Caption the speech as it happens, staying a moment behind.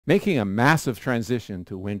Making a massive transition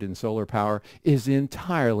to wind and solar power is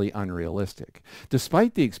entirely unrealistic.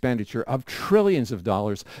 Despite the expenditure of trillions of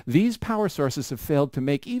dollars, these power sources have failed to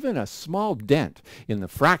make even a small dent in the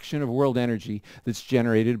fraction of world energy that's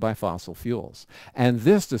generated by fossil fuels. And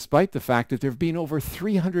this despite the fact that there have been over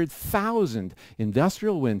 300,000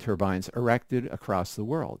 industrial wind turbines erected across the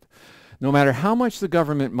world. No matter how much the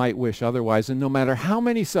government might wish otherwise, and no matter how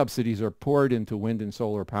many subsidies are poured into wind and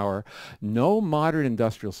solar power, no modern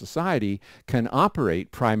industrial society can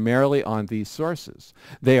operate primarily on these sources.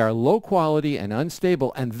 They are low quality and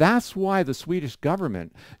unstable, and that's why the Swedish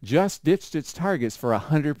government just ditched its targets for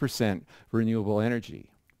 100% renewable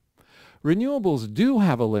energy. Renewables do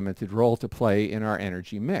have a limited role to play in our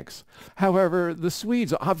energy mix. However, the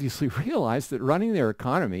Swedes obviously realize that running their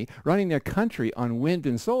economy, running their country on wind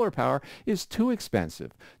and solar power is too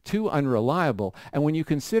expensive, too unreliable, and when you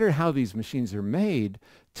consider how these machines are made,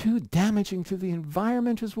 too damaging to the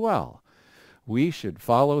environment as well. We should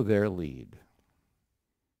follow their lead.